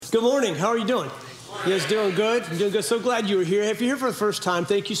Good morning. How are you doing? You guys doing good? Doing good. So glad you were here. If you're here for the first time,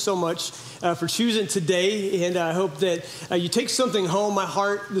 thank you so much for choosing today. And I hope that you take something home. My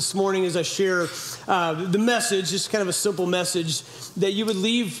heart this morning as I share the message, just kind of a simple message, that you would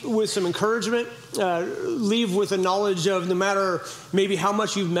leave with some encouragement, leave with a knowledge of no matter maybe how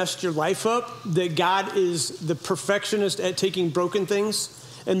much you've messed your life up, that God is the perfectionist at taking broken things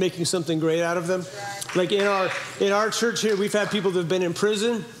and making something great out of them. Like in our church here, we've had people that have been in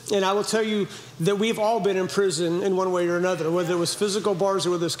prison, and I will tell you that we've all been in prison in one way or another, whether it was physical bars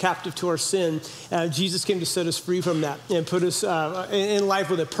or whether it was captive to our sin. Jesus came to set us free from that and put us in life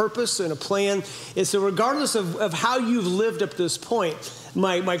with a purpose and a plan. And so regardless of how you've lived up to this point,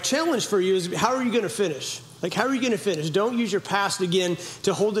 my challenge for you is, how are you going to finish? Like, how are you going to finish? Don't use your past again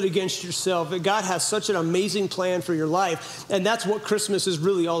to hold it against yourself. God has such an amazing plan for your life, and that's what Christmas is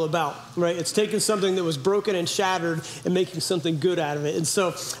really all about, right? It's taking something that was broken and shattered and making something good out of it. And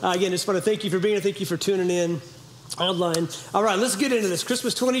so, again, just want to thank you for being here. Thank you for tuning in online. All right, let's get into this.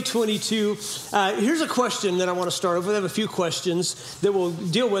 Christmas 2022. Here's a question that I want to start with. I have a few questions that we'll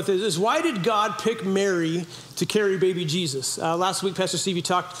deal with. Is why did God pick Mary to carry baby Jesus? Last week, Pastor Stevie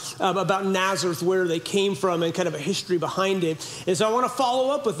talked about Nazareth, where they came from, and kind of a history behind it. And so I want to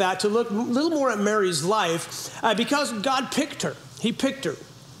follow up with that to look a little more at Mary's life because God picked her. He picked her.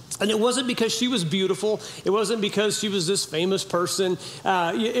 And it wasn't because she was beautiful. It wasn't because she was this famous person.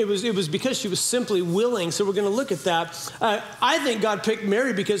 It was because she was simply willing. So we're going to look at that. I think God picked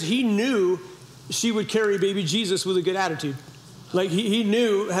Mary because he knew she would carry baby Jesus with a good attitude. Like he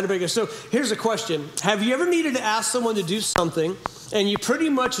knew how to make it. So here's a question. Have you ever needed to ask someone to do something and you pretty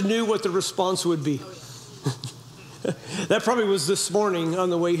much knew what the response would be? That probably was this morning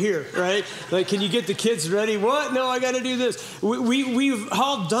on the way here, right? Like, can you get the kids ready? What? No, I got to do this. We've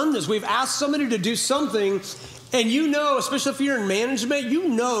all done this. We've asked somebody to do something, and you know, especially if you're in management, you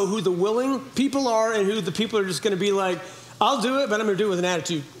know who the willing people are and who the people are just going to be like, I'll do it, but I'm going to do it with an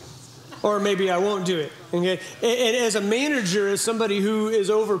attitude. Or maybe I won't do it, okay? And as a manager, as somebody who is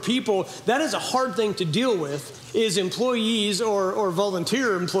over people, that is a hard thing to deal with, is employees or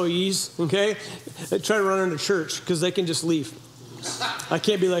volunteer employees, okay, that try to run into church because they can just leave. I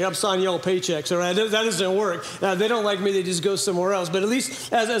can't be like, I'm signing y'all paychecks, all right? That doesn't work. They don't like me, they just go somewhere else. But at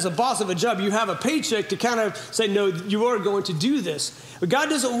least as a boss of a job, you have a paycheck to kind of say, no, you are going to do this. But God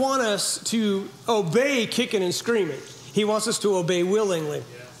doesn't want us to obey kicking and screaming. He wants us to obey willingly.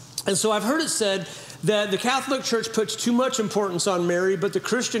 And so I've heard it said that the Catholic Church puts too much importance on Mary, but the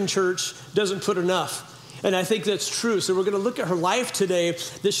Christian Church doesn't put enough. And I think that's true. So we're going to look at her life today,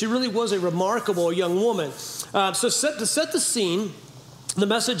 that she really was a remarkable young woman. To set the scene, the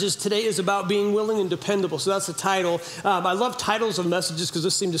message today is about being willing and dependable. So that's the title. I love titles of messages because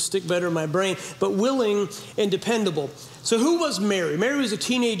this seems to stick better in my brain. But willing and dependable. So who was Mary? Mary was a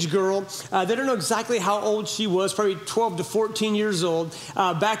teenage girl. They don't know exactly how old she was, probably 12 to 14 years old.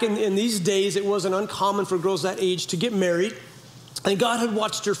 Back in these days, it wasn't uncommon for girls that age to get married. And God had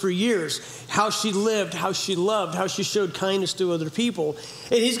watched her for years, how she lived, how she loved, how she showed kindness to other people.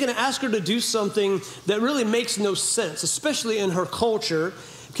 And he's going to ask her to do something that really makes no sense, especially in her culture.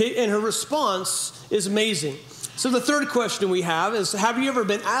 Okay? And her response is amazing. So the third question we have is, have you ever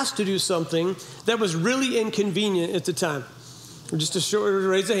been asked to do something that was really inconvenient at the time? Just to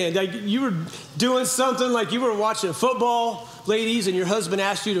raise a hand. Like you were doing something, like you were watching football, ladies, and your husband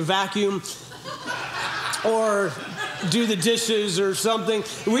asked you to vacuum or do the dishes or something.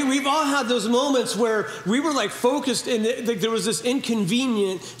 We've all had those moments where we were like focused and there was this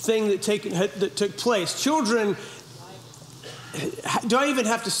inconvenient thing that took place. Children, do I even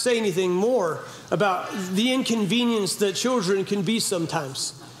have to say anything more about the inconvenience that children can be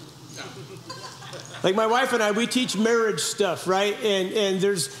sometimes? Like my wife and I, we teach marriage stuff, right? And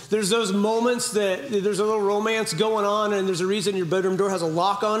there's those moments that there's a little romance going on and there's a reason your bedroom door has a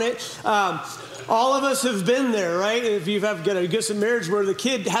lock on it. All of us have been there, right? If you've got a good marriage where the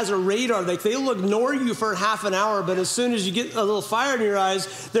kid has a radar, like they'll ignore you for half an hour, but as soon as you get a little fire in your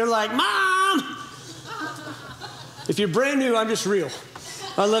eyes, they're like, Mom! If you're brand new, I'm just real.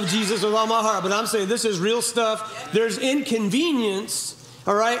 I love Jesus with all my heart, but I'm saying this is real stuff. There's inconvenience,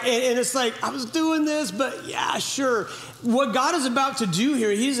 all right? And it's like, I was doing this, but yeah, sure. What God is about to do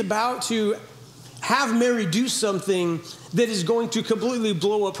here, he's about to have Mary do something that is going to completely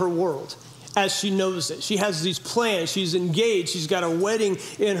blow up her world as she knows it. She has these plans. She's engaged. She's got a wedding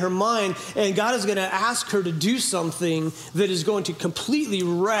in her mind. And God is going to ask her to do something that is going to completely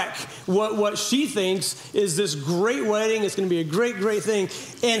wreck what she thinks is this great wedding. It's going to be a great, great thing.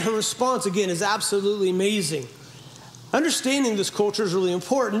 And her response, again, is absolutely amazing. Understanding this culture is really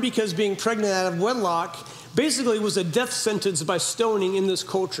important because being pregnant out of wedlock basically was a death sentence by stoning in this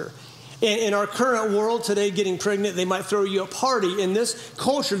culture. In our current world today, getting pregnant, they might throw you a party. In this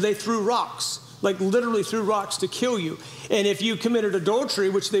culture, they threw rocks, like literally threw rocks to kill you. And if you committed adultery,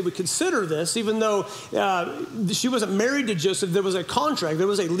 which they would consider this, even though she wasn't married to Joseph, there was a contract. There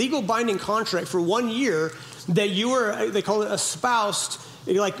was a legal binding contract for 1 year that you were, they call it espoused,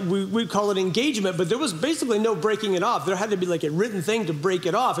 like we'd call it engagement, but there was basically no breaking it off. There had to be like a written thing to break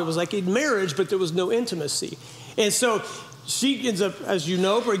it off. It was like a marriage, but there was no intimacy. And so she ends up, as you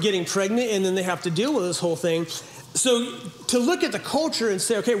know, getting pregnant, and then they have to deal with this whole thing. So to look at the culture and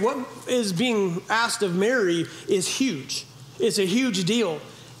say, okay, what is being asked of Mary is huge. It's a huge deal.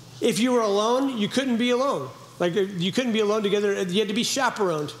 If you were alone, you couldn't be alone. Like you couldn't be alone together. You had to be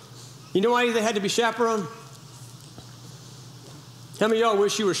chaperoned. You know why they had to be chaperoned? How many of y'all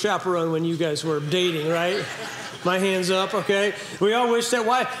wish you were chaperoned when you guys were dating, right? My hand's up, okay? We all wish that.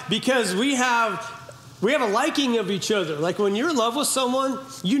 Why? Because we have a liking of each other. Like when you're in love with someone,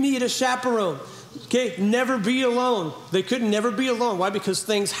 you need a chaperone. Okay, never be alone. They could never be alone. Why? Because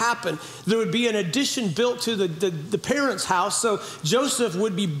things happen. There would be an addition built to the parents' house. So Joseph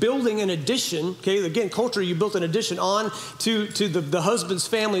would be building an addition. Okay, again, culture, you built an addition on to the husband's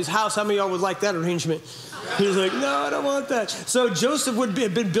family's house. How many of y'all would like that arrangement? He was like, no, I don't want that. So Joseph would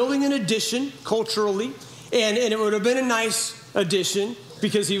have been building an addition culturally, and it would have been a nice addition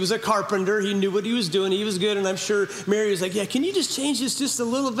because he was a carpenter. He knew what he was doing. He was good, and I'm sure Mary was like, yeah, can you just change this just a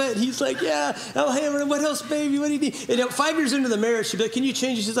little bit? He's like, yeah. Oh, hey, what else, baby? What do you need? And 5 years into the marriage, she'd be like, can you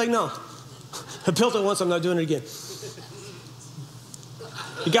change it? She's like, no. I built it once. I'm not doing it again.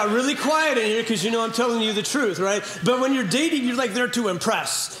 It got really quiet in here because you know I'm telling you the truth, right? But when you're dating, you're like there to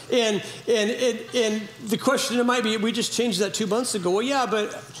impress. And the question it might be, we just changed that 2 months ago. Well, yeah,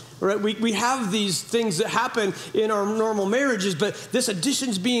 but right, we have these things that happen in our normal marriages, but this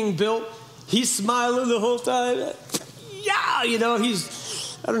addition's being built. He's smiling the whole time. Yeah, you know,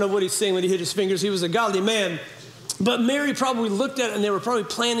 I don't know what he's saying when he hit his fingers. He was a godly man. But Mary probably looked at it, and they were probably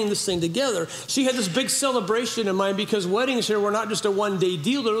planning this thing together. She had this big celebration in mind because weddings here were not just a one-day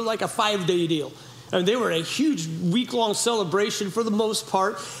deal. They were like a 5-day deal. And they were a huge week-long celebration for the most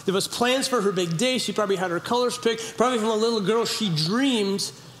part. There was plans for her big day. She probably had her colors picked. Probably from a little girl, she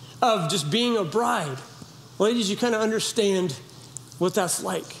dreamed of just being a bride. Ladies, you kind of understand what that's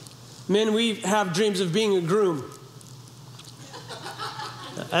like. Men, we have dreams of being a groom.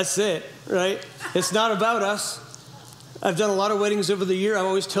 That's it, right? It's not about us. I've done a lot of weddings over the year. I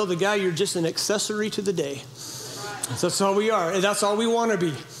always tell the guy, you're just an accessory to the day. So that's all we are, and that's all we want to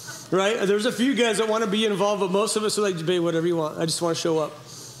be, right? There's a few guys that want to be involved, but most of us are like, babe, whatever you want. I just want to show up.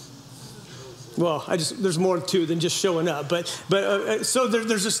 Well, there's more to than just showing up. But so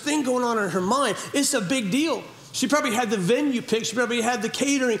there's this thing going on in her mind. It's a big deal. She probably had the venue picked. She probably had the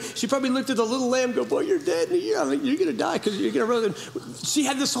catering. She probably looked at the little lamb and go, boy, you're dead. You're going to die because you're going to run. She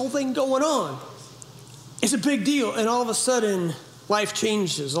had this whole thing going on. It's a big deal. And all of a sudden, life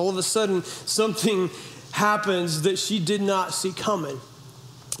changes. All of a sudden, something happens that she did not see coming.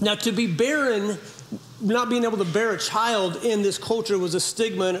 Now, to be barren, not being able to bear a child in this culture was a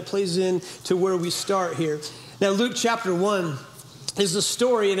stigma, and it plays into where we start here. Now, Luke chapter 1 is the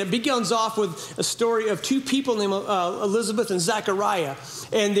story, and it begins off with a story of two people named Elizabeth and Zachariah,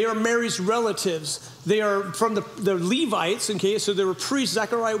 and they are Mary's relatives. They are from the Levites, okay, so they were priests.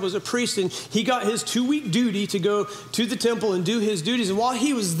 Zachariah was a priest, and he got his 2-week duty to go to the temple and do his duties, and while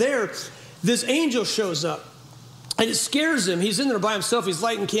he was there, this angel shows up. And it scares him. He's in there by himself. He's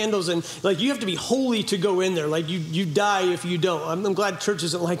lighting candles. And like, you have to be holy to go in there. Like, you die if you don't. I'm glad church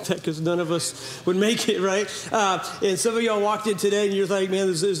isn't like that because none of us would make it, right? And some of y'all walked in today and you're like, man,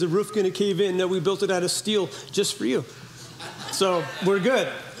 is the roof going to cave in? No, we built it out of steel just for you. So we're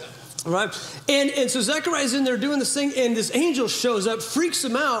good, right? And so Zechariah's in there doing this thing. And this angel shows up, freaks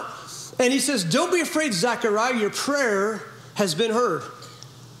him out. And he says, don't be afraid, Zechariah. Your prayer has been heard.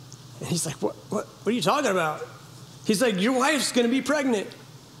 And he's like, what are you talking about? He's like, your wife's going to be pregnant.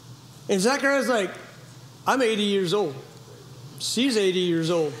 And Zechariah's like, I'm 80 years old. She's 80 years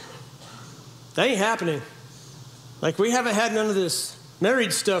old. That ain't happening. Like, we haven't had none of this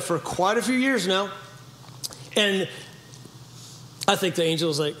married stuff for quite a few years now. And I think the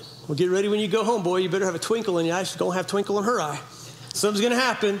angel's like, well, get ready when you go home, boy. You better have a twinkle in your eye. She's going to have a twinkle in her eye. Something's going to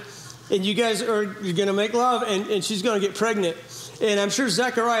happen. And you guys you're going to make love, and she's going to get pregnant. And I'm sure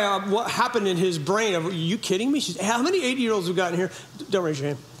Zechariah, what happened in his brain, are you kidding me? How many 80-year-olds have gotten here? Don't raise your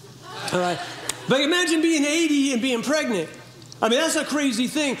hand. All right. But imagine being 80 and being pregnant. I mean, that's a crazy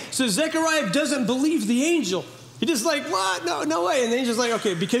thing. So Zechariah doesn't believe the angel. He's just like, what? No way. And the angel's like,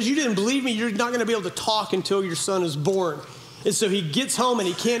 okay, because you didn't believe me, you're not going to be able to talk until your son is born. And so he gets home and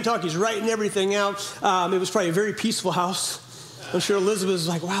he can't talk. He's writing everything out. It was probably a very peaceful house. I'm sure Elizabeth was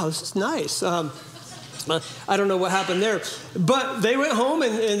like, wow, this is nice. I don't know what happened there. But they went home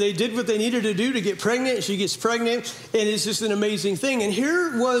and they did what they needed to do to get pregnant. She gets pregnant, and it's just an amazing thing. And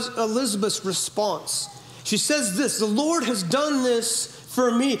here was Elizabeth's response. She says this, the Lord has done this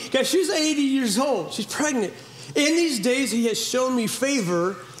for me. Guys, she's 80 years old. She's pregnant. In these days, he has shown me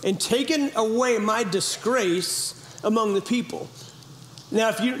favor and taken away my disgrace among the people. Now,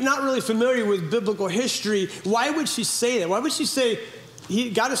 if you're not really familiar with biblical history, why would she say that? Why would she say,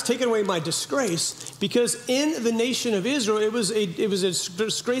 God has taken away my disgrace? Because in the nation of Israel, it was a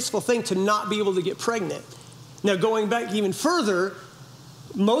disgraceful thing to not be able to get pregnant. Now, going back even further,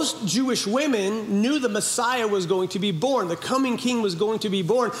 most Jewish women knew the Messiah was going to be born. The coming king was going to be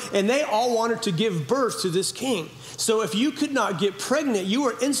born, and they all wanted to give birth to this king. So if you could not get pregnant, you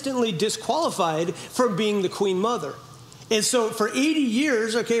were instantly disqualified from being the queen mother. And so for 80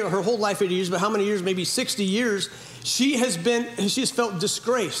 years, okay, her whole life 80 years, but how many years? Maybe 60 years, she has felt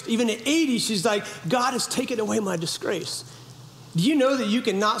disgraced. Even at 80, she's like, God has taken away my disgrace. Do you know that you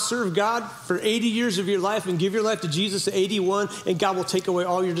cannot serve God for 80 years of your life and give your life to Jesus at 81, and God will take away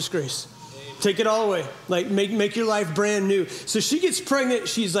all your disgrace? Take it all away. Like, make your life brand new. So she gets pregnant.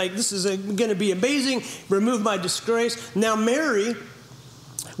 She's like, this is going to be amazing. Remove my disgrace. Now, Mary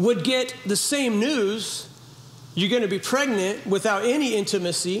would get the same news. You're going to be pregnant without any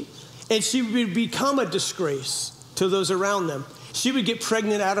intimacy, and she would become a disgrace to those around them. She would get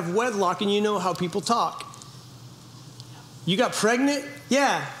pregnant out of wedlock, and you know how people talk. You got pregnant?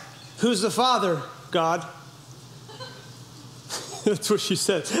 Yeah. Who's the father? God. That's what she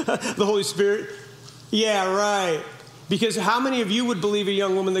said. The Holy Spirit? Yeah, right. Because how many of you would believe a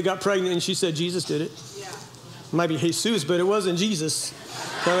young woman that got pregnant and she said Jesus did it? Yeah. It might be Jesus, but it wasn't Jesus.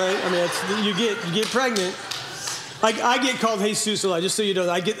 All right? I mean, you get pregnant. I get called Jesus a lot, just so you know.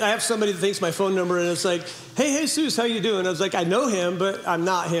 I have somebody that thinks my phone number, and it's like, hey, Jesus, how you doing? I was like, I know him, but I'm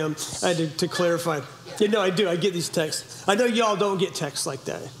not him. I had to clarify. Yeah, no, I do. I get these texts. I know y'all don't get texts like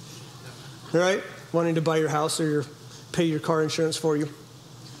that. All right? Wanting to buy your house or pay your car insurance for you.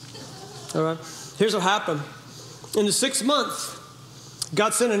 All right? Here's what happened. In the 6th month,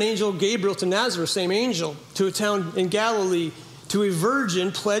 God sent an angel, Gabriel, to Nazareth, same angel, to a town in Galilee, to a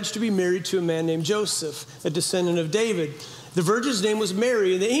virgin pledged to be married to a man named Joseph, a descendant of David. The virgin's name was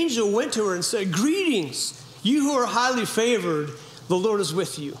Mary, and the angel went to her and said, greetings, you who are highly favored, the Lord is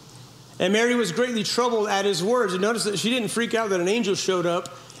with you. And Mary was greatly troubled at his words. And notice that she didn't freak out that an angel showed up.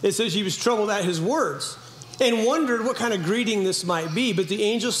 It says she was troubled at his words and wondered what kind of greeting this might be. But the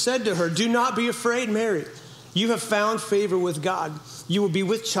angel said to her, do not be afraid, Mary. You have found favor with God. You will be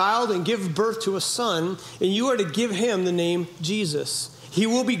with child and give birth to a son, and you are to give him the name Jesus. He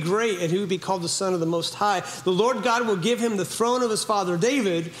will be great, and he will be called the Son of the Most High. The Lord God will give him the throne of his father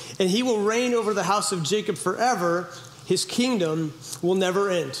David, and he will reign over the house of Jacob forever. His kingdom will never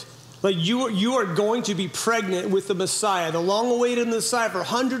end. Like you are going to be pregnant with the Messiah. The long-awaited Messiah. For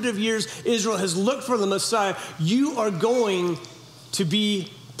hundreds of years, Israel has looked for the Messiah. You are going to be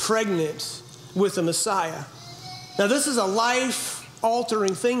pregnant with the Messiah. Now, this is a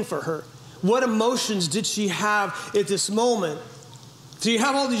life-altering thing for her. What emotions did she have at this moment? So you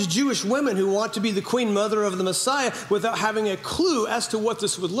have all these Jewish women who want to be the queen mother of the Messiah without having a clue as to what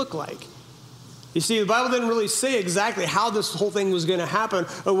this would look like. You see, the Bible didn't really say exactly how this whole thing was going to happen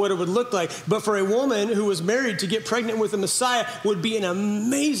or what it would look like. But for a woman who was married to get pregnant with the Messiah would be an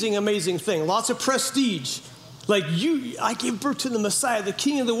amazing, amazing thing. Lots of prestige. Like I gave birth to the Messiah, the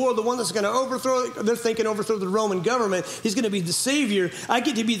King of the world, the one that's going to they're thinking overthrow the Roman government. He's going to be the Savior. I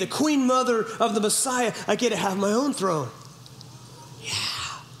get to be the queen mother of the Messiah. I get to have my own throne. Yeah.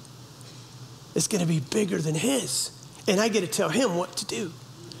 It's going to be bigger than his. And I get to tell him what to do.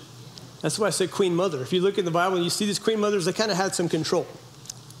 That's why I said queen mother. If you look in the Bible and you see these queen mothers, they kind of had some control.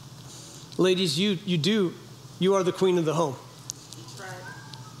 Ladies, you are the queen of the home.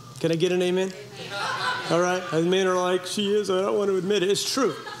 Can I get an amen? All right. And men are like, she is. I don't want to admit it. It's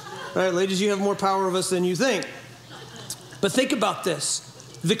true. All right, ladies, you have more power of us than you think. But think about this.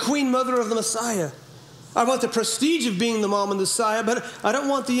 The queen mother of the Messiah. I want the prestige of being the mom of the Messiah, but I don't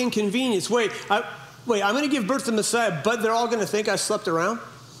want the inconvenience. Wait, I'm going to give birth to the Messiah, but they're all going to think I slept around?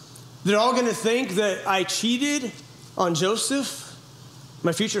 They're all going to think that I cheated on Joseph,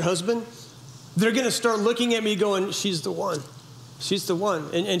 my future husband? They're going to start looking at me going, she's the one. She's the one.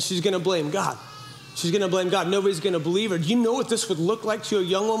 And she's going to blame God. She's going to blame God. Nobody's going to believe her. Do you know what this would look like to a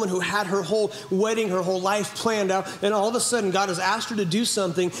young woman who had her whole wedding, her whole life planned out, and all of a sudden God has asked her to do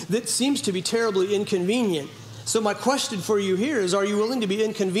something that seems to be terribly inconvenient? So my question for you here is, are you willing to be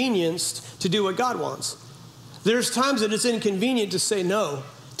inconvenienced to do what God wants? There's times that it's inconvenient to say no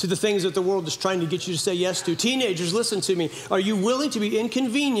to the things that the world is trying to get you to say yes to. Teenagers, listen to me. Are you willing to be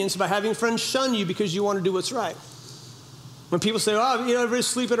inconvenienced by having friends shun you because you want to do what's right? When people say, oh, everybody's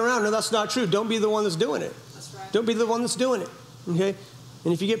sleeping around. No, that's not true. Don't be the one that's doing it. That's right. Don't be the one that's doing it, okay?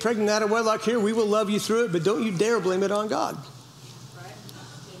 And if you get pregnant out of wedlock here, we will love you through it, but don't you dare blame it on God. Right.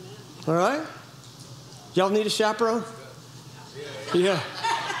 Amen. All right? Y'all need a chaperone? Yeah.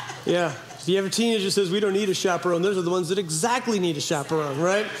 Yeah. If you have a teenager that says we don't need a chaperone, those are the ones that exactly need a chaperone,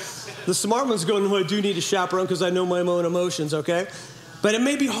 right? The smart ones go, no, I do need a chaperone because I know my own emotions, okay? But it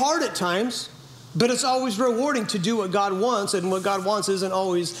may be hard at times, but it's always rewarding to do what God wants, and what God wants isn't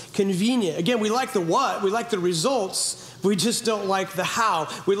always convenient. Again, we like the what, we like the results, we just don't like the how.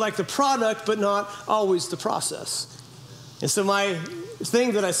 We like the product, but not always the process. And so my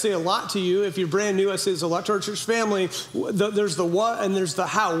thing that I say a lot to you, if you're brand new, I say this a lot to our church family, there's the what and there's the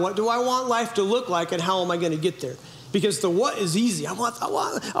how. What do I want life to look like, and how am I going to get there? Because the what is easy. I want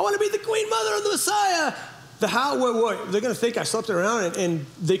to be the Queen Mother of the Messiah. The how, what? They're going to think I slept around and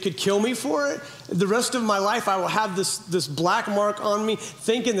they could kill me for it. The rest of my life, I will have this black mark on me,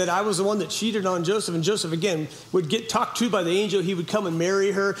 thinking that I was the one that cheated on Joseph. And Joseph, again, would get talked to by the angel. He would come and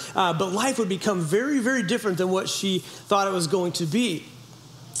marry her. But life would become very, very different than what she thought it was going to be.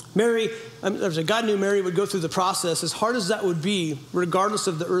 God knew Mary would go through the process, as hard as that would be, regardless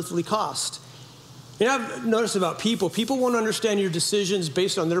of the earthly cost. I've noticed about people want to understand your decisions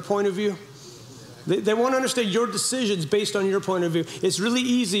based on their point of view. They want to understand your decisions based on your point of view. It's really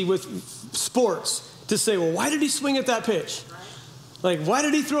easy with sports to say, well, why did he swing at that pitch? Like, why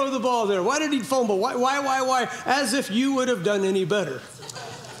did he throw the ball there? Why did he fumble? Why? As if you would have done any better,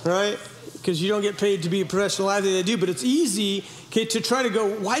 right? Because you don't get paid to be a professional athlete. They do, but it's easy to try to go,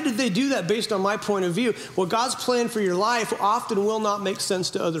 why did they do that based on my point of view? Well, God's plan for your life often will not make sense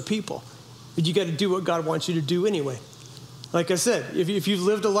to other people, but you got to do what God wants you to do anyway. Like I said, if you've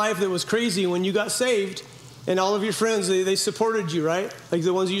lived a life that was crazy when you got saved, and all of your friends, they supported you, right? Like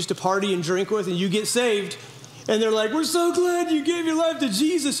the ones you used to party and drink with, and you get saved, and they're like, we're so glad you gave your life to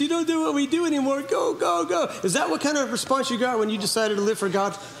Jesus. You don't do what we do anymore. Go, go, go. Is that what kind of response you got when you decided to live for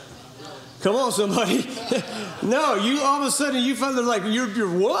God? Come on, somebody. No, you all of a sudden, you find they're like,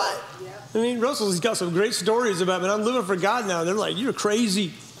 you're what? I mean, Russell's got some great stories about, man, I'm living for God now. They're like, you're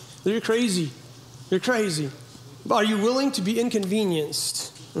crazy. You're crazy. You're crazy. Are you willing to be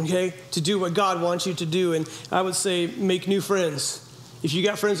inconvenienced, okay, to do what God wants you to do? And I would say make new friends. If you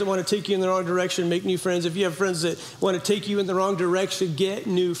got friends that want to take you in the wrong direction, make new friends. If you have friends that want to take you in the wrong direction, get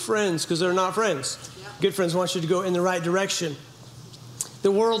new friends, because they're not friends. Good friends want you to go in the right direction.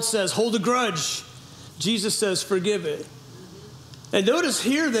 The world says, hold a grudge. Jesus says, forgive it. And notice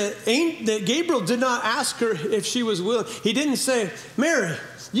here that Gabriel did not ask her if she was willing. He didn't say, Mary,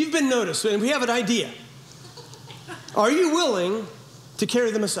 you've been noticed, and we have an idea. Are you willing to carry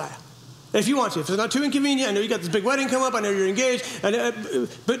the Messiah? If you want to. If it's not too inconvenient, I know you got this big wedding come up, I know you're engaged, but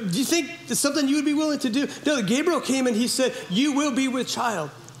do you think it's something you would be willing to do? No, Gabriel came and he said, you will be with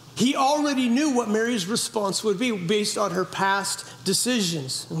child. He already knew what Mary's response would be based on her past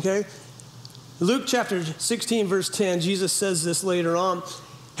decisions, okay? Luke chapter 16, verse 10, Jesus says this later on.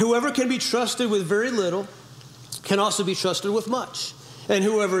 Whoever can be trusted with very little can also be trusted with much. And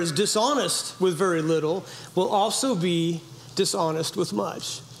whoever is dishonest with very little will also be dishonest with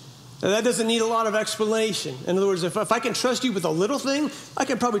much. Now, that doesn't need a lot of explanation. In other words, if I can trust you with a little thing, I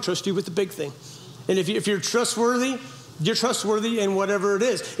can probably trust you with the big thing. And if you're trustworthy, you're trustworthy in whatever it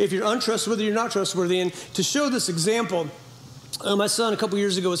is. If you're untrustworthy, you're not trustworthy. And to show this example, my son a couple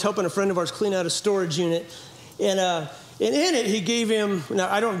years ago was helping a friend of ours clean out a storage unit. And in it, he gave him,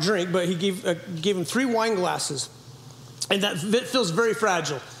 now I don't drink, but he gave him 3 wine glasses. And that feels very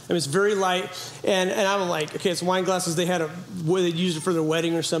fragile. I mean, it's very light. And I'm like, okay, it's wine glasses. They had where they used it for their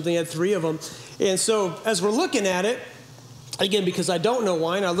wedding or something. They had 3 of them. And so as we're looking at it, again, because I don't know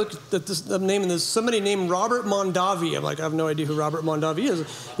wine, I looked at this name, and there's somebody named Robert Mondavi. I'm like, I have no idea who Robert Mondavi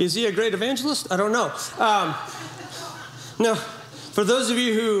is. Is he a great evangelist? I don't know. No, for those of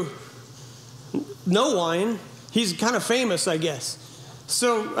you who know wine, he's kind of famous, I guess.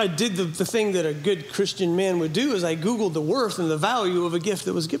 So I did the thing that a good Christian man would do, is I Googled the worth and the value of a gift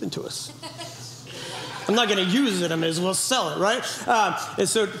that was given to us. I'm not going to use it. I may as well sell it, right? And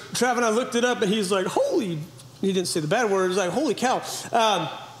so Trav and I looked it up, and he's like, he didn't say the bad words, like, holy cow.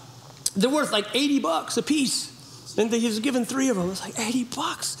 They're worth like $80 a piece. And he was given 3 of them. It was like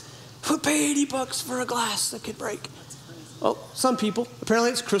 $80. Who would pay $80 for a glass that could break? Well, some people. Apparently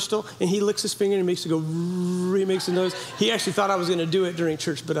it's crystal, and he licks his finger and makes it go, he makes a noise. He actually thought I was going to do it during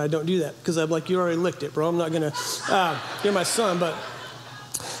church, but I don't do that, because I'm like, you already licked it, bro. I'm not going to, you're my son. But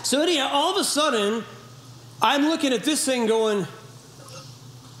so anyhow, all of a sudden, I'm looking at this thing going,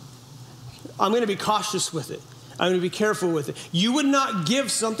 I'm going to be cautious with it. I'm going to be careful with it. You would not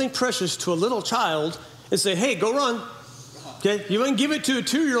give something precious to a little child and say, hey, go run. Okay? You wouldn't give it to a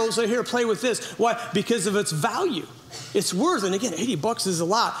 2-year-old and say, here, play with this. Why? Because of its value. It's worth, and again, $80 is a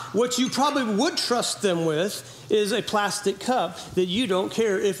lot. What you probably would trust them with is a plastic cup that you don't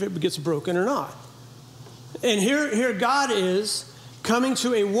care if it gets broken or not. And here God is coming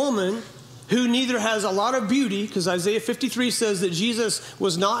to a woman who neither has a lot of beauty, because Isaiah 53 says that Jesus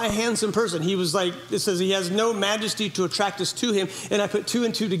was not a handsome person. He was like, it says he has no majesty to attract us to him. And I put 2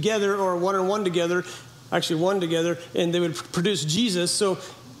 and 2 together, or 1 and 1 together, actually 1 together, and they would produce Jesus. So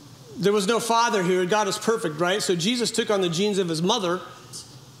there was no father here. God is perfect, right? So Jesus took on the genes of his mother.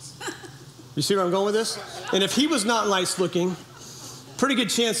 You see where I'm going with this? And if he was not nice looking, pretty good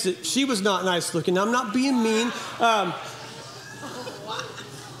chance that she was not nice looking. Now, I'm not being mean.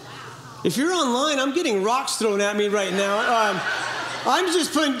 If you're online, I'm getting rocks thrown at me right now. I'm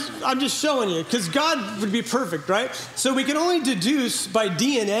just showing you, because God would be perfect, right? So we can only deduce by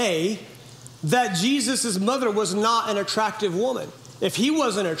DNA that Jesus' mother was not an attractive woman. If he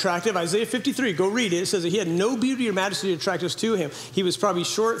wasn't attractive, Isaiah 53, go read it. It says that he had no beauty or majesty to attract us to him. He was probably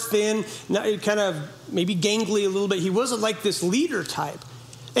short, thin, kind of maybe gangly a little bit. He wasn't like this leader type.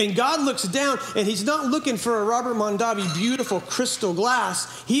 And God looks down, and he's not looking for a Robert Mondavi beautiful crystal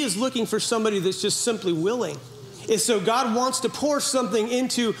glass. He is looking for somebody that's just simply willing. And so God wants to pour something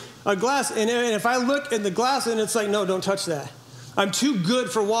into a glass. And if I look at the glass and it's like, no, don't touch that. I'm too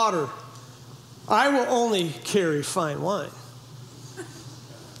good for water. I will only carry fine wine.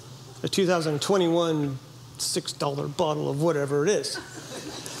 A 2021 $6 bottle of whatever it is.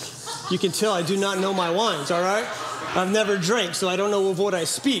 You can tell I do not know my wines, all right? I've never drank, so I don't know of what I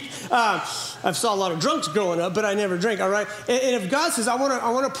speak. I've saw a lot of drunks growing up, but I never drank, all right? And if God says, I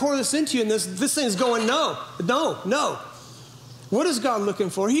want to pour this into you, and this thing's going, no. What is God looking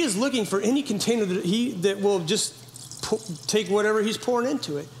for? He is looking for any container that will just take whatever he's pouring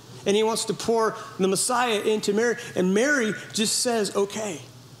into it. And he wants to pour the Messiah into Mary. And Mary just says, okay.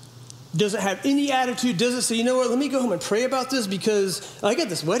 Doesn't have any attitude, doesn't say, you know what, let me go home and pray about this because I got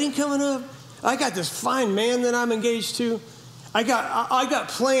this wedding coming up. I got this fine man that I'm engaged to. I got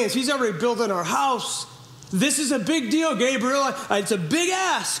plans. He's already building our house. This is a big deal, Gabriel. It's a big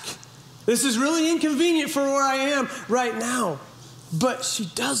ask. This is really inconvenient for where I am right now. But she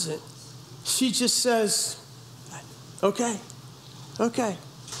doesn't. She just says, okay.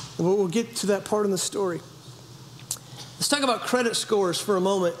 We'll get to that part in the story. Let's talk about credit scores for a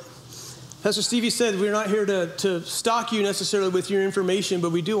moment. Pastor Stevie said we're not here to stock you necessarily with your information,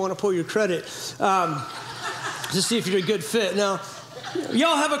 but we do want to pull your credit to see if you're a good fit. Now,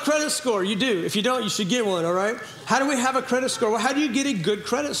 y'all have a credit score. You do. If you don't, you should get one, all right? How do we have a credit score? Well, how do you get a good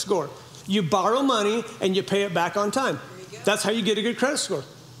credit score? You borrow money and you pay it back on time. That's how you get a good credit score.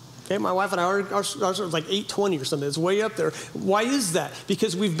 Okay, my wife and I, ours was like 820 or something. It's way up there. Why is that?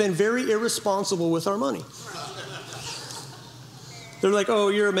 Because we've been very irresponsible with our money. They're like, oh,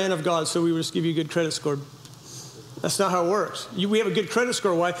 you're a man of God, so we will just give you a good credit score. That's not how it works. We have a good credit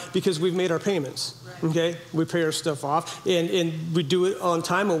score. Why? Because we've made our payments, okay? We pay our stuff off, and we do it on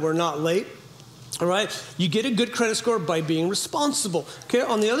time and we're not late, all right? You get a good credit score by being responsible, okay?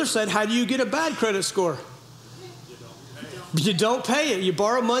 On the other side, how do you get a bad credit score? You don't pay it. You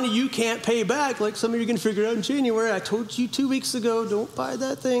borrow money you can't pay back, like some of you are going to figure out in January. I told you 2 weeks ago, don't buy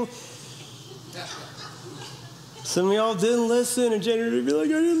that thing. Some of y'all didn't listen, and January would be like,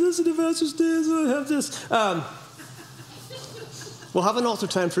 I didn't listen to Pastor Stan, so I have this. We'll have an altar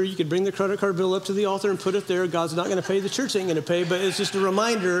time for you. You can bring the credit card bill up to the altar and put it there. God's not going to pay. The church ain't going to pay, but it's just a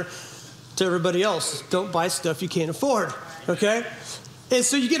reminder to everybody else. Don't buy stuff you can't afford, okay? And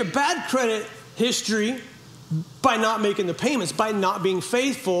so you get a bad credit history by not making the payments, by not being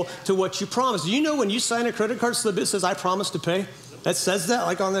faithful to what you promised. Do you know when you sign a credit card slip, it says, I promise to pay? That says that,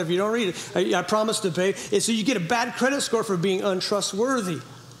 like on there, if you don't read it. I promise to pay. And so you get a bad credit score for being untrustworthy.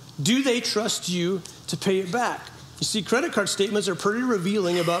 Do they trust you to pay it back? You see, credit card statements are pretty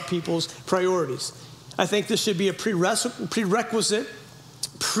revealing about people's priorities. I think this should be a prerequisite,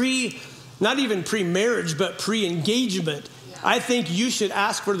 not even pre-marriage, but pre-engagement. I think you should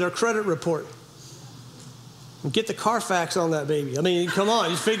ask for their credit report. Get the Carfax on that baby. I mean, come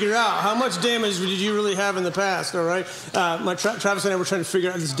on, you figure out how much damage did you really have in the past, all right? Travis and I were trying to figure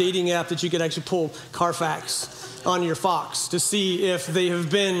out this dating app that you could actually pull Carfax on your Fox to see if they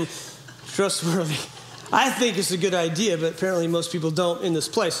have been trustworthy. I think it's a good idea, but apparently most people don't in this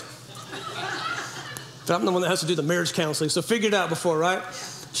place. But I'm the one that has to do the marriage counseling, so figure it out before, right?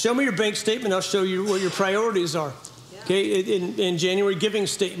 Show me your bank statement. I'll show you what your priorities are. Okay, in January, giving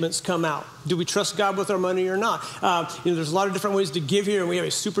statements come out. Do we trust God with our money or not? There's a lot of different ways to give here, and we have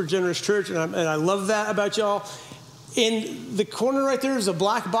a super generous church, and I love that about y'all. In the corner right there is a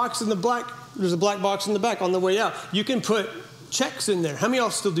black box in the back. There's a black box in the back on the way out. You can put checks in there. How many of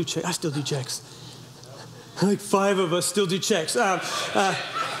y'all still do checks? I still do checks. Like 5 of us still do checks.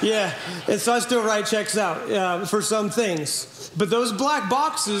 Yeah, and so I still write checks out for some things. But those black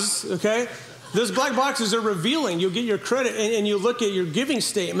boxes, okay, those black boxes are revealing. You'll get your credit, and you look at your giving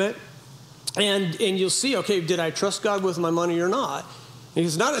statement, and you'll see, okay, did I trust God with my money or not? And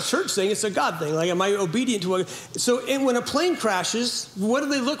it's not a church thing, it's a God thing. Like, am I obedient to what? So when a plane crashes, what do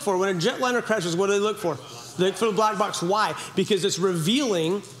they look for? When a jetliner crashes, what do they look for? They look for the black box. Why? Because it's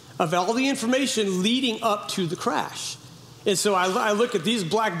revealing of all the information leading up to the crash. And so I look at these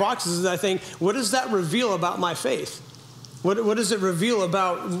black boxes and I think, what does that reveal about my faith? What does it reveal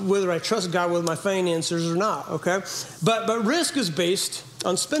about whether I trust God with my finances or not, okay? But risk is based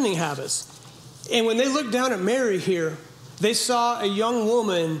on spending habits. And when they looked down at Mary here, they saw a young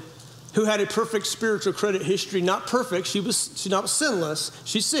woman who had a perfect spiritual credit history. Not perfect, she's not sinless.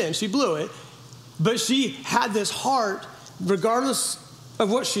 She sinned, she blew it. But she had this heart, regardless of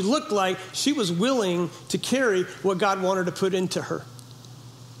what she looked like, she was willing to carry what God wanted to put into her.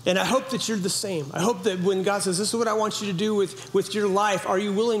 And I hope that you're the same. I hope that when God says, this is what I want you to do with your life, are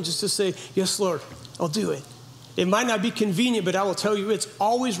you willing just to say, yes, Lord, I'll do it. It might not be convenient, but I will tell you it's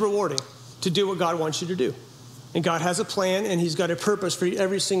always rewarding to do what God wants you to do. And God has a plan, and he's got a purpose for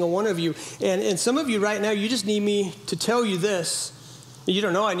every single one of you. And some of you right now, you just need me to tell you this. You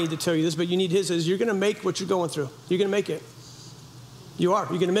don't know I need to tell you this, but you need his. Is you're going to make what you're going through. You're going to make it. You are.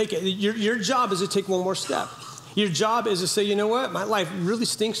 You're going to make it. Your job is to take one more step. Your job is to say, you know what? My life really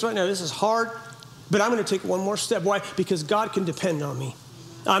stinks right now. This is hard, but I'm going to take one more step. Why? Because God can depend on me.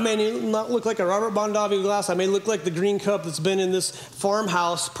 I may not look like a Robert Mondavi glass. I may look like the green cup that's been in this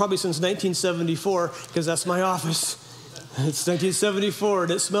farmhouse probably since 1974, because that's my office. It's 1974,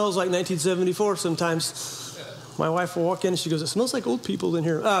 and it smells like 1974 sometimes. My wife will walk in, and she goes, it smells like old people in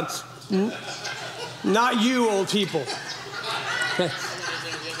here. Not you, old people. Okay.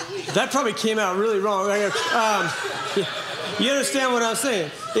 That probably came out really wrong. You understand what I'm saying?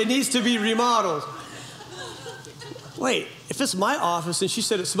 It needs to be remodeled. Wait, if it's my office and she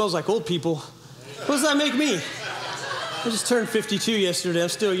said it smells like old people, what does that make me? I just turned 52 yesterday. I'm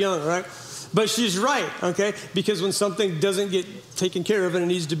still young, right? But she's right, okay? Because when something doesn't get taken care of and it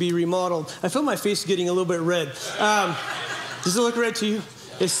needs to be remodeled, I feel my face getting a little bit red. Does it look red to you?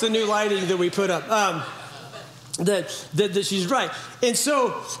 It's the new lighting that we put up. That she's right. And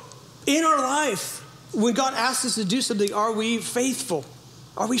so in our life, when God asks us to do something, are we faithful?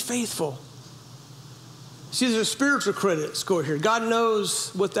 Are we faithful? See, there's a spiritual credit score here. God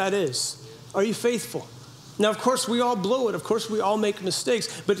knows what that is. Are you faithful? Now, of course, we all blow it. Of course, we all make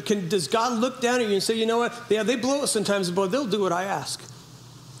mistakes. But does God look down at you and say, you know what? Yeah, they blow it sometimes, but they'll do what I ask.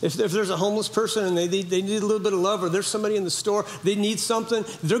 If there's a homeless person and they need a little bit of love, or there's somebody in the store, they need something,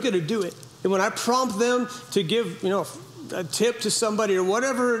 they're going to do it. And when I prompt them to give, a tip to somebody or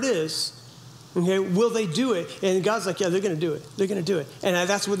whatever it is, okay, will they do it? And God's like, yeah, they're going to do it. They're going to do it. And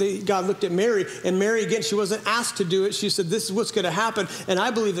that's what God looked at Mary. And Mary, again, she wasn't asked to do it. She said, this is what's going to happen. And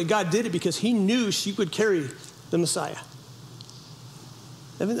I believe that God did it because he knew she would carry the Messiah.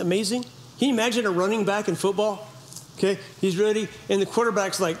 Isn't that amazing? Can you imagine a running back in football? Okay, he's ready. And the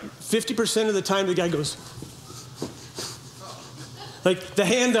quarterback's like 50% of the time the guy goes, like the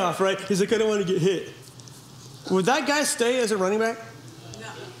handoff, right? He's like, I don't want to get hit. Would that guy stay as a running back? No.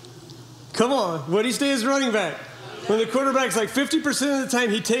 Come on, would he stay as running back? When the quarterback's like 50% of the time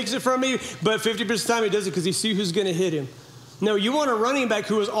he takes it from me, but 50% of the time he does it because he sees who's going to hit him. No, you want a running back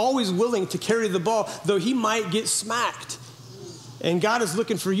who is always willing to carry the ball, though he might get smacked. And God is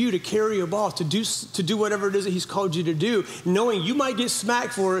looking for you to carry a ball, to do whatever it is that he's called you to do, knowing you might get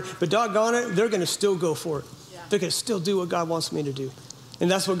smacked for it, but doggone it, they're going to still go for it. They're going to still do what God wants me to do. And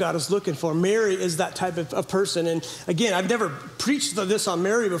that's what God is looking for. Mary is that type of person. And again, I've never preached this on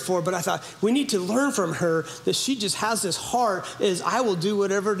Mary before, but I thought we need to learn from her that she just has this heart is I will do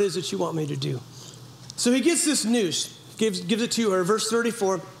whatever it is that you want me to do. So he gets this news, gives it to her. Verse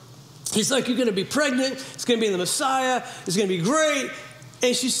 34, he's like, you're going to be pregnant. It's going to be the Messiah. It's going to be great.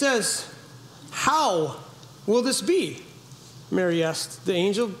 And she says, how will this be? Mary asked the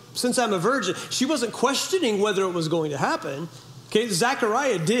angel, since I'm a virgin. She wasn't questioning whether it was going to happen. Okay,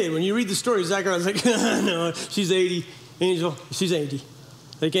 Zechariah did. When you read the story, Zechariah's like, no, she's 80. Angel, she's 80.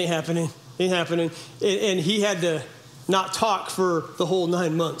 Like, ain't happening. Ain't happening. And he had to not talk for the whole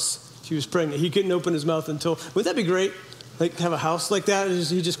 9 months. She was pregnant. He couldn't open his mouth until, wouldn't that be great? Like, have a house like that? Is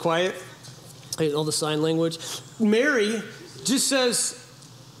he just quiet? all the sign language. Mary just says,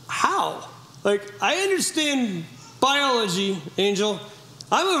 how? Like, I understand biology, Angel.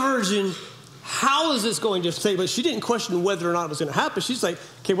 I'm a virgin. How is this going to take? But she didn't question whether or not it was going to happen. She's like,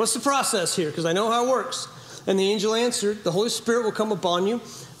 okay, what's the process here? Because I know how it works. And the angel answered, the Holy Spirit will come upon you.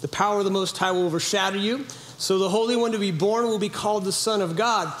 The power of the Most High will overshadow you. So the Holy One to be born will be called the Son of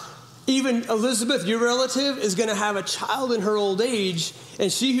God. Even Elizabeth, your relative, is going to have a child in her old age.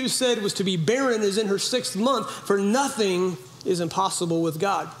 And she who said was to be barren is in her 6th month, for nothing is impossible with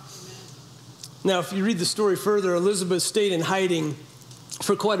God. Now, if you read the story further, Elizabeth stayed in hiding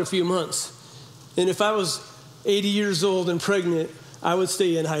for quite a few months. And if I was 80 years old and pregnant, I would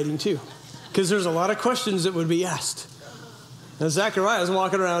stay in hiding too. Because there's a lot of questions that would be asked. Now, Zachariah is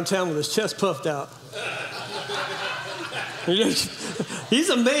walking around town with his chest puffed out. He's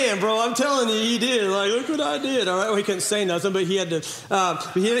a man, bro. I'm telling you, he did. Like, look what I did. All right, well, he couldn't say nothing, but he had to.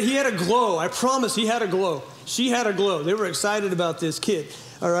 He had a glow. I promise, he had a glow. She had a glow. They were excited about this kid.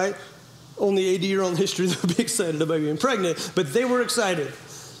 All right, only 80-year-old history they'll be excited about being pregnant, but they were excited.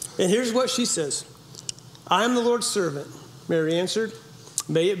 And here's what she says: "I am the Lord's servant." Mary answered,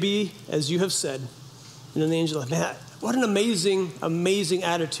 "May it be as you have said." And then the angel, man, what an amazing, amazing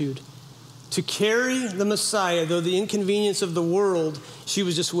attitude. To carry the Messiah, though the inconvenience of the world, she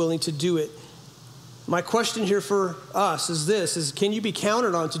was just willing to do it. My question here for us is this, can you be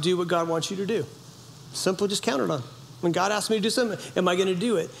counted on to do what God wants you to do? Simply just counted on. When God asked me to do something, am I going to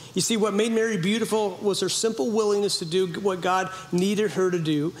do it? You see, what made Mary beautiful was her simple willingness to do what God needed her to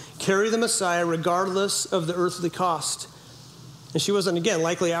do, carry the Messiah regardless of the earthly cost. And she wasn't, again,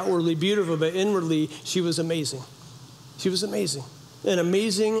 likely outwardly beautiful, but inwardly, she was amazing. She was amazing. An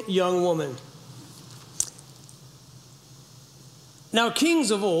amazing young woman. Now,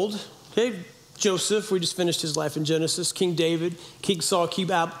 kings of old, okay, Joseph, we just finished his life in Genesis, King David, King Saul, King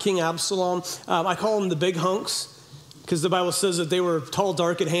Absalom. I call them the big hunks because the Bible says that they were tall,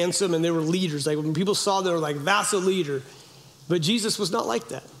 dark, and handsome, and they were leaders. Like when people saw them, they were like, that's a leader. But Jesus was not like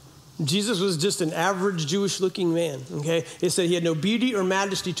that. Jesus was just an average Jewish-looking man, okay? It said he had no beauty or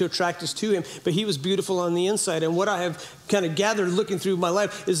majesty to attract us to him, but he was beautiful on the inside. And what I have kind of gathered looking through my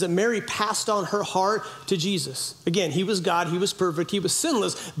life is that Mary passed on her heart to Jesus. Again, he was God, he was perfect, he was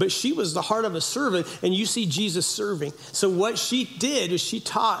sinless, but she was the heart of a servant, and you see Jesus serving. So what she did is she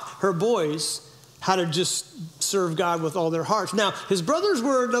taught her boys how to just serve God with all their hearts. Now, his brothers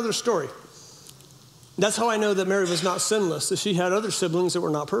were another story. That's how I know that Mary was not sinless, that she had other siblings that were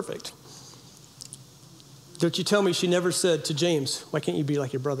not perfect. Don't you tell me she never said to James, why can't you be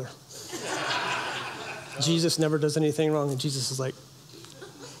like your brother? Jesus never does anything wrong, and Jesus is like,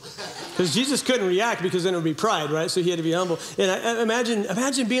 because Jesus couldn't react because then it would be pride, right? So he had to be humble. And I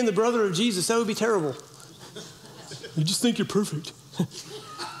imagine being the brother of Jesus. That would be terrible. You just think you're perfect.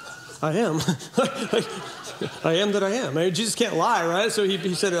 I am. I am that I am. I mean, Jesus can't lie, right? So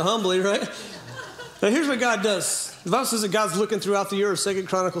he said it humbly, right? Now, here's what God does. The Bible says that God's looking throughout the earth. 2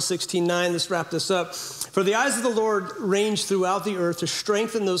 Chronicles 16:9. Let's wrap this up. For the eyes of the Lord range throughout the earth to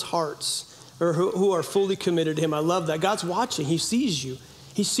strengthen those hearts or who are fully committed to him. I love that. God's watching. He sees you.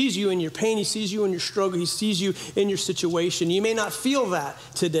 He sees you in your pain. He sees you in your struggle. He sees you in your situation. You may not feel that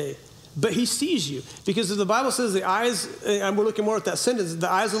today, but he sees you. Because the Bible says the eyes, and we're looking more at that sentence,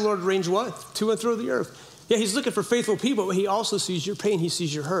 the eyes of the Lord range what? To and through the earth. Yeah, he's looking for faithful people, but he also sees your pain. He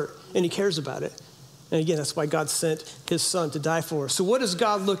sees your hurt, and he cares about it. And again, that's why God sent his son to die for us. So what is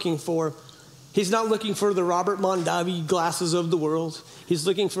God looking for? He's not looking for the Robert Mondavi glasses of the world. He's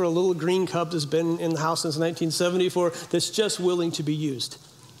looking for a little green cup that's been in the house since 1974 that's just willing to be used.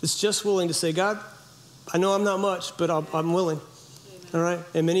 It's just willing to say, God, I know I'm not much, but I'm willing. Amen. All right?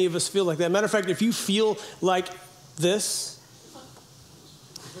 And many of us feel like that. Matter of fact, if you feel like this,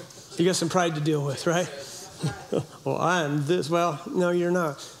 you got some pride to deal with, right? Well, I am this. Well, no, you're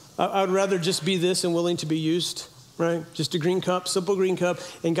not. I would rather just be this and willing to be used, right? Just a green cup, simple green cup.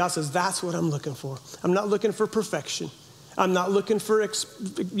 And God says, that's what I'm looking for. I'm not looking for perfection. I'm not looking for,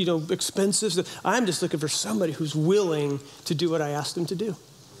 expensive stuff. I'm just looking for somebody who's willing to do what I asked them to do.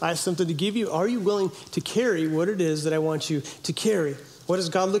 I have something to give you. Are you willing to carry what it is that I want you to carry? What is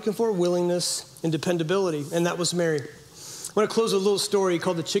God looking for? Willingness and dependability. And that was Mary. I want to close with a little story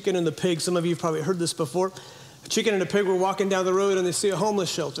called The Chicken and the Pig. Some of you have probably heard this before. A chicken and a pig were walking down the road and they see a homeless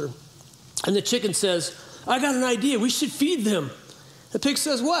shelter. And the chicken says, I got an idea. We should feed them. The pig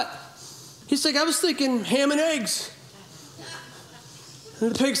says, what? He's like, I was thinking ham and eggs.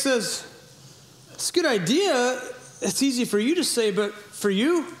 And the pig says, it's a good idea. It's easy for you to say, but for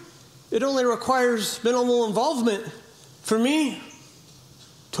you, it only requires minimal involvement. For me,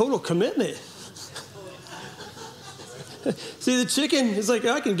 total commitment. See, the chicken is like,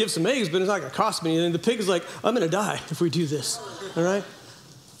 I can give some eggs, but it's not going to cost me anything. The pig is like, I'm going to die if we do this, all right?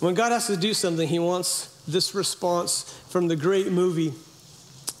 When God has to do something, he wants this response from the great movie.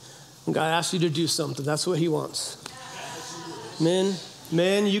 When God asks you to do something, that's what he wants.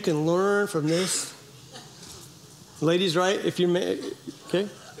 Men, you can learn from this. Ladies, right? If you're okay?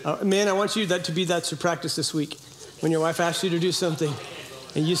 Men, I want you to be that's your practice this week. When your wife asks you to do something,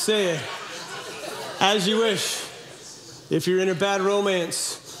 and you say it as you wish. If you're in a bad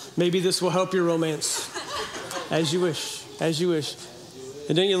romance, maybe this will help your romance. As you wish, as you wish.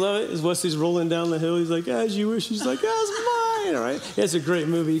 And don't you love it? As Wesley's rolling down the hill, he's like, as you wish. He's like, as mine, all right? It's a great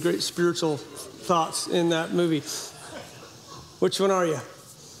movie, great spiritual thoughts in that movie. Which one are you?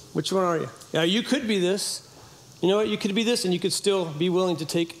 Which one are you? Now, you could be this. You know what? You could be this, and you could still be willing to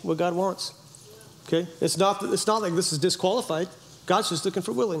take what God wants. Okay? It's not like this is disqualified. God's just looking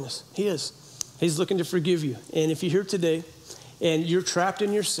for willingness. He is. He's looking to forgive you. And if you're here today, and you're trapped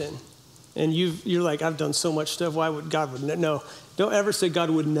in your sin, and you're like, I've done so much stuff. Why would God? No. Don't ever say God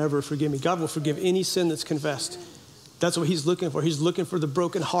would never forgive me. God will forgive any sin that's confessed. That's what he's looking for. He's looking for the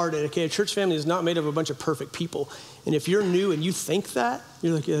brokenhearted. Okay, a church family is not made of a bunch of perfect people. And if you're new and you think that,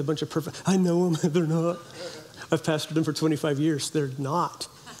 you're like, yeah, a bunch of perfect. I know them. They're not. I've pastored them for 25 years. They're not.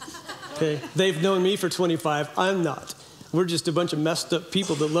 Okay, they've known me for 25. I'm not. We're just a bunch of messed up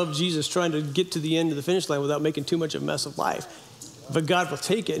people that love Jesus trying to get to the end of the finish line without making too much of a mess of life. But God will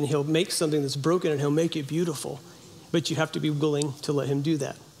take it and he'll make something that's broken and he'll make it beautiful. But you have to be willing to let him do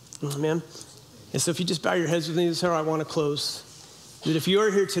that. Amen? And so if you just bow your heads with me, this is how I want to close. That if you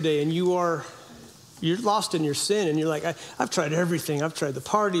are here today and you're lost in your sin and you're like, I've tried everything. I've tried the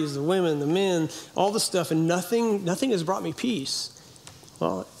parties, the women, the men, all the stuff, and nothing has brought me peace.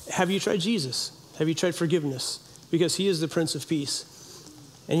 Well, have you tried Jesus? Have you tried forgiveness? Because he is the Prince of Peace.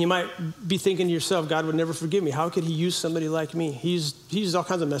 And you might be thinking to yourself, God would never forgive me. How could he use somebody like me? He uses all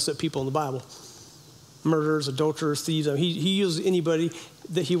kinds of messed up people in the Bible. Murderers, adulterers, thieves. He uses anybody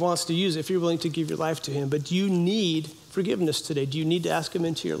that he wants to use if you're willing to give your life to him. But do you need forgiveness today? Do you need to ask him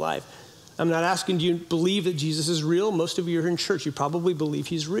into your life? I'm not asking, do you believe that Jesus is real? Most of you are in church. You probably believe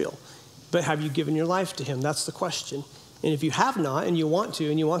he's real. But have you given your life to him? That's the question. And if you have not and you want to,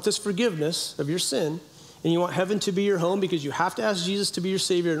 and you want this forgiveness of your sin, and you want heaven to be your home because you have to ask Jesus to be your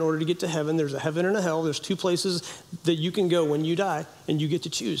Savior in order to get to heaven. There's a heaven and a hell. There's two places that you can go when you die, and you get to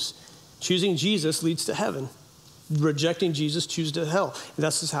choose. Choosing Jesus leads to heaven. Rejecting Jesus chooses to hell. And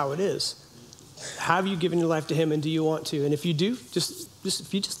that's just how it is. Have you given your life to him, and do you want to? And if you do, if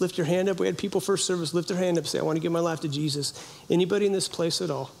you just lift your hand up. We had people first service lift their hand up and say, I want to give my life to Jesus. Anybody in this place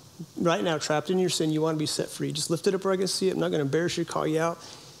at all, right now, trapped in your sin, you want to be set free. Just lift it up where I can see it. I'm not going to embarrass you, call you out.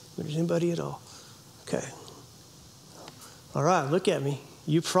 If there's anybody at all. Okay. All right, look at me.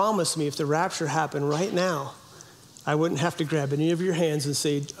 You promised me if the rapture happened right now, I wouldn't have to grab any of your hands and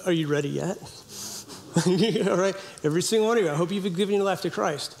say, are you ready yet? All right, every single one of you, I hope you've given your life to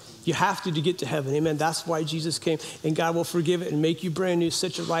Christ. You have to get to heaven, amen. That's why Jesus came, and God will forgive it and make you brand new,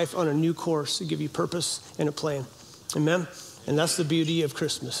 set your life on a new course to give you purpose and a plan, amen. And that's the beauty of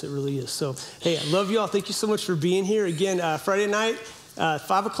Christmas, it really is. So, hey, I love you all. Thank you so much for being here. Again, Friday night,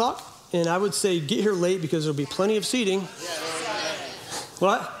 5 o'clock. And I would say get here late because there'll be plenty of seating.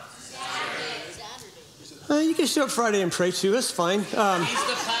 What? You can show up Friday and pray too. That's fine. He's the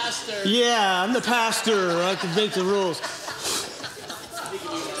pastor. Yeah, I'm the pastor. I can make the rules.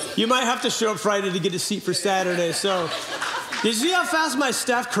 You might have to show up Friday to get a seat for Saturday. So, did you see how fast my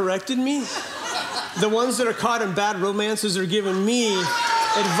staff corrected me? The ones that are caught in bad romances are giving me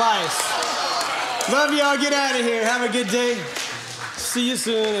advice. Love y'all. Get out of here. Have a good day. See you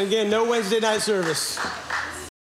soon. Again, no Wednesday night service.